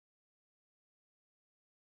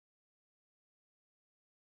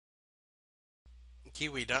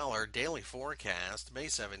Kiwi dollar daily forecast, May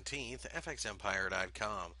 17th,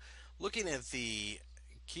 fxempire.com. Looking at the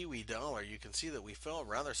Kiwi dollar, you can see that we fell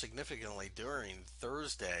rather significantly during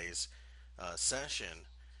Thursday's session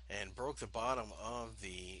and broke the bottom of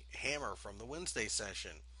the hammer from the Wednesday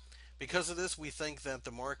session. Because of this, we think that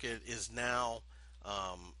the market is now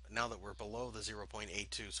that we're below the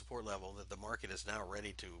 0.82 support level, that the market is now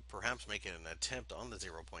ready to perhaps make an attempt on the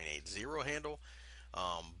 0.80 handle.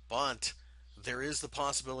 But there is the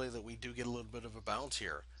possibility that we do get a little bit of a bounce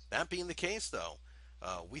here. That being the case, though,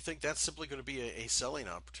 we think that's simply going to be a selling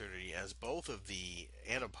opportunity as both of the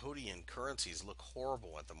Antipodean currencies look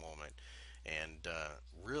horrible at the moment. And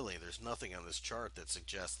really, there's nothing on this chart that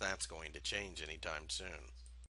suggests that's going to change anytime soon.